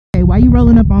why you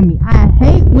rolling up on me? I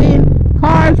hate when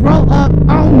cars roll up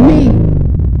on me.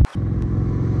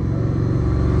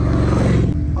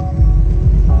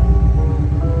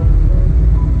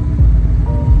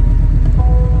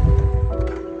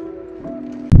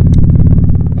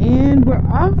 And we're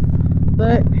off,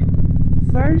 but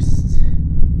first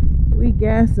we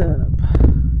gas up.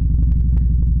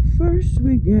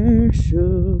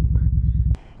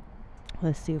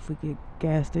 Let's see if we get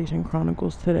gas station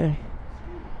chronicles today.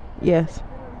 Yes.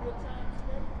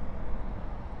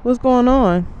 What's going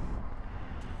on?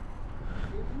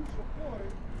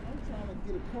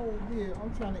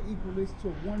 I'm trying to equal this to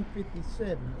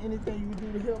 157. Anything you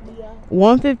can do to help me out?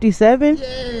 157?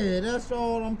 Yeah, that's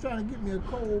all. I'm trying to get me a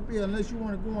cold beer unless you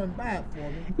want to go and buy it for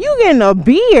me. You getting a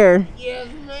beer? Yes,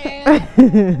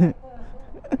 man.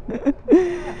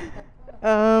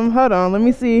 Hold on. Let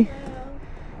me see.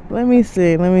 Let me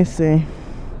see.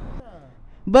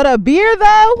 But a beer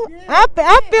though? Yeah,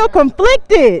 I feel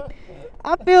conflicted.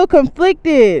 I feel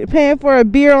conflicted paying for a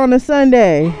beer on a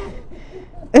Sunday.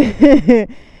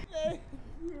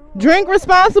 Drink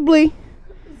responsibly.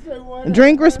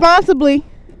 Drink responsibly.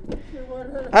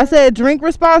 I said drink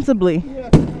responsibly.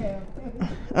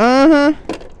 Uh-huh.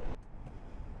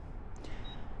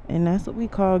 And that's what we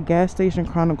call gas station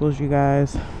chronicles, you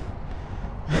guys.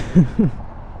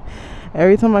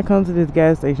 Every time I come to this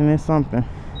gas station, it's something.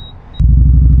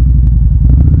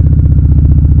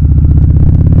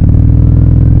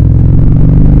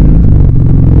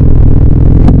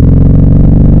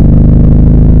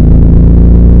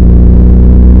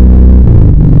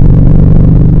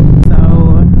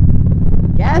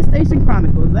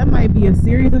 A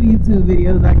series of YouTube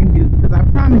videos I can do, because I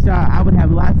promise y'all I would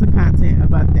have lots of content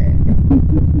about that.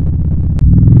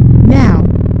 Now,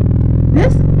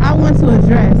 this I want to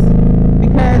address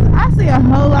because I see a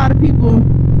whole lot of people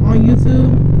on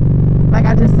YouTube. Like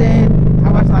I just said,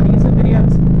 I watch a lot of YouTube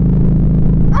videos.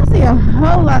 I see a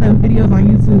whole lot of videos on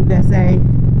YouTube that say,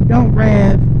 don't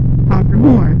rev, honk your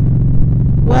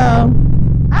horn. Well,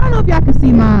 I don't know if y'all can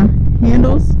see my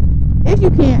handles. If you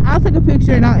can't, I'll take a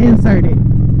picture and I'll insert it.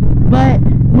 But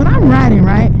when I'm riding,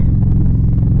 right,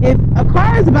 if a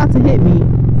car is about to hit me,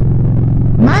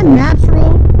 my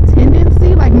natural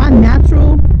tendency, like my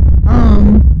natural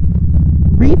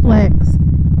reflex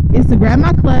is to grab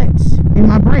my clutch and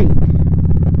my brake.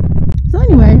 So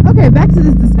anyway, okay, back to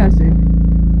this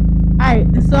discussion. Alright,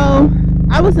 so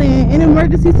I was saying in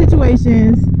emergency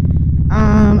situations,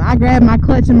 I grab my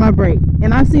clutch and my brake.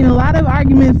 And I've seen a lot of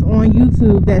arguments on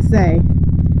YouTube that say,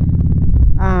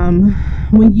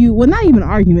 when you, well, not even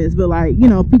arguments, but like, you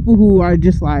know, people who are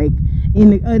just like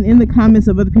in the comments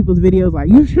of other people's videos, like,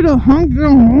 you should have honked your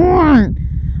horn.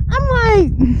 I'm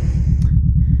like,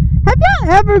 have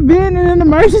y'all ever been in an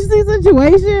emergency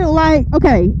situation? Like,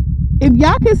 okay, if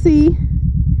y'all can see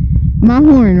my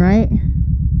horn, right?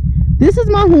 This is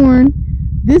my horn.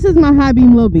 This is my high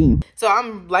beam, low beam. So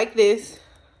I'm like this,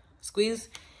 squeeze,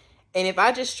 and if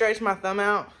I just stretch my thumb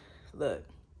out, look,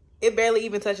 it barely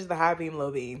even touches the high beam, low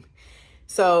beam.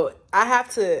 So I have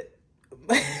to,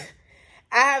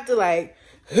 like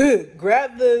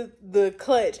grab the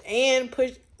clutch and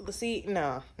push the seat.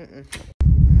 No.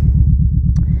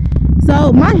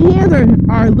 So my hands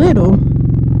are little.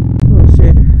 Oh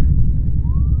shit.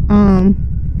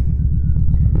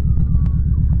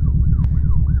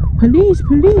 Police.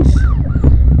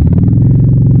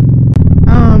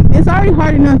 It's already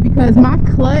hard enough because my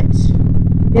clutch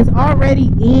is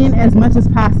already in as much as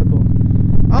possible.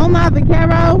 On my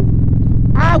Vaquero,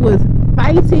 I was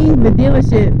fighting the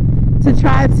dealership to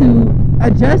try to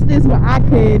adjust this where I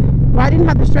didn't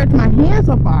have to stretch my hands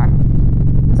so far.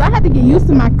 So I had to get used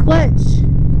to my clutch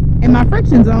and my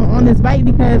friction zone on this bike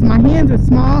because my hands are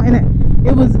small and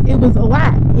it was a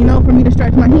lot, you know, for me to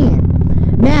stretch my hand.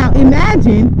 Now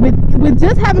imagine with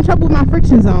just having trouble with my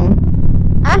friction zone,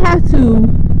 I have to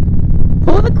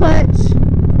pull the clutch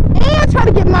and try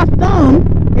to get my thumb.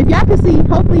 If y'all can see,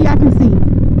 hopefully y'all can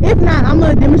see. If not, I'm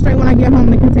gonna demonstrate when I get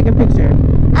home and can take a picture.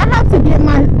 I have to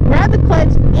grab the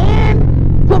clutch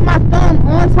and put my thumb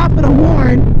on top of the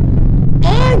horn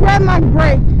and grab my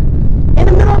brake in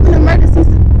the middle of an emergency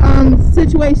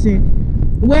situation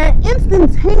where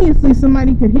instantaneously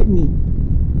somebody could hit me.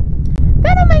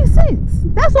 That don't make sense.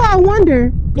 That's why I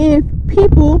wonder if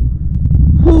people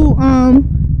who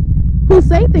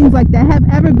say things like that have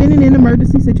ever been in an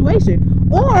emergency situation,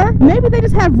 or maybe they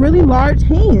just have really large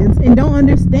hands and don't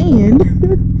understand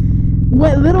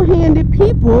what little-handed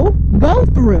people go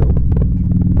through.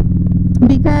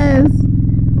 Because,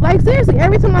 like, seriously,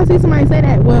 every time I see somebody say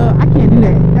that, well, I can't do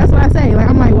that. That's what I say. Like,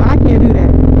 I'm like, well, I can't do that.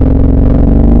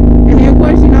 And then, of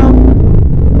course, you know,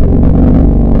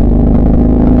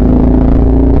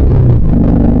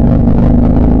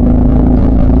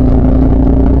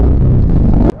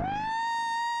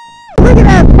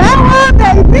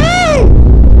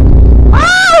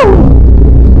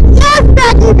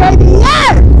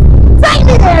 Yes! Take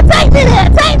me there! Take me there!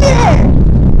 Take me there!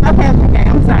 Okay,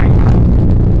 I'm sorry.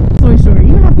 Story short,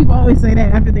 you know how people always say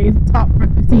that after they talk for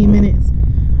 15 minutes?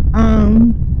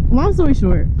 Long story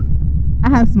short, I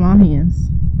have small hands.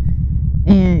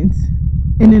 And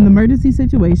in an emergency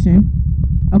situation,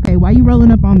 okay, why you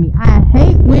rolling up on me? I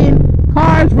hate when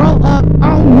cars roll up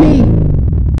on me.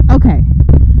 Okay,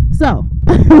 so,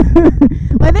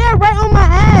 like they're right on my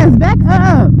ass. Back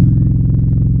up.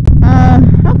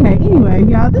 Okay, anyway,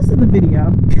 y'all, this is the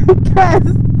video. Because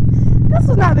this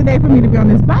was not the day for me to be on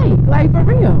this bike. Like, for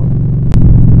real.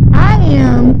 I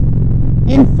am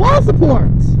in full support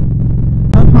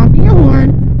of honking your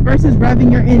horn versus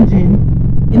revving your engine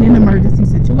in an emergency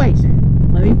situation.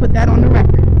 Let me put that on the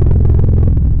record.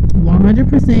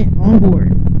 100% on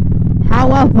board.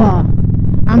 However,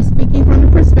 I'm speaking from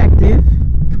the perspective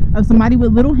of somebody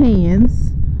with little hands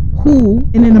who,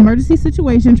 in an emergency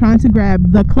situation, trying to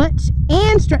grab the clutch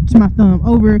and stretch my thumb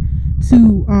over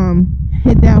to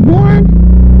hit that horn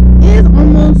is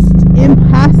almost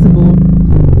impossible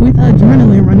with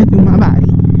adrenaline running through my body.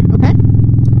 Okay?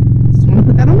 Just want to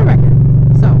put that on the record.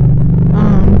 So,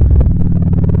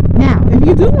 now, if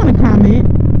you do want to comment,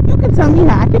 you can tell me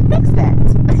how I can fix that.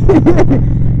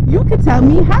 You can tell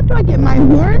me, how do I get my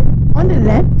horn on the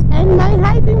left and my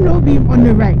high beam low beam on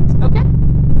the right? Okay?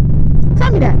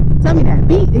 Tell me that. Tell me that.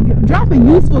 Drop a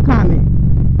useful comment.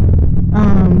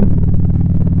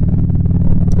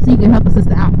 So you can help a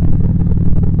sister out.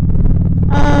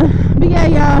 But yeah,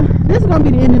 y'all, this is gonna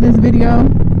be the end of this video.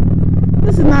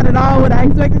 This is not at all what I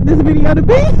expected this video to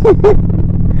be.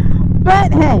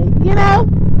 But hey, you know,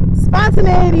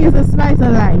 spontaneity is a spice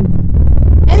of life.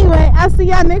 Anyway, I'll see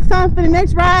y'all next time for the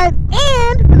next ride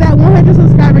and for that 100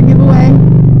 subscriber giveaway.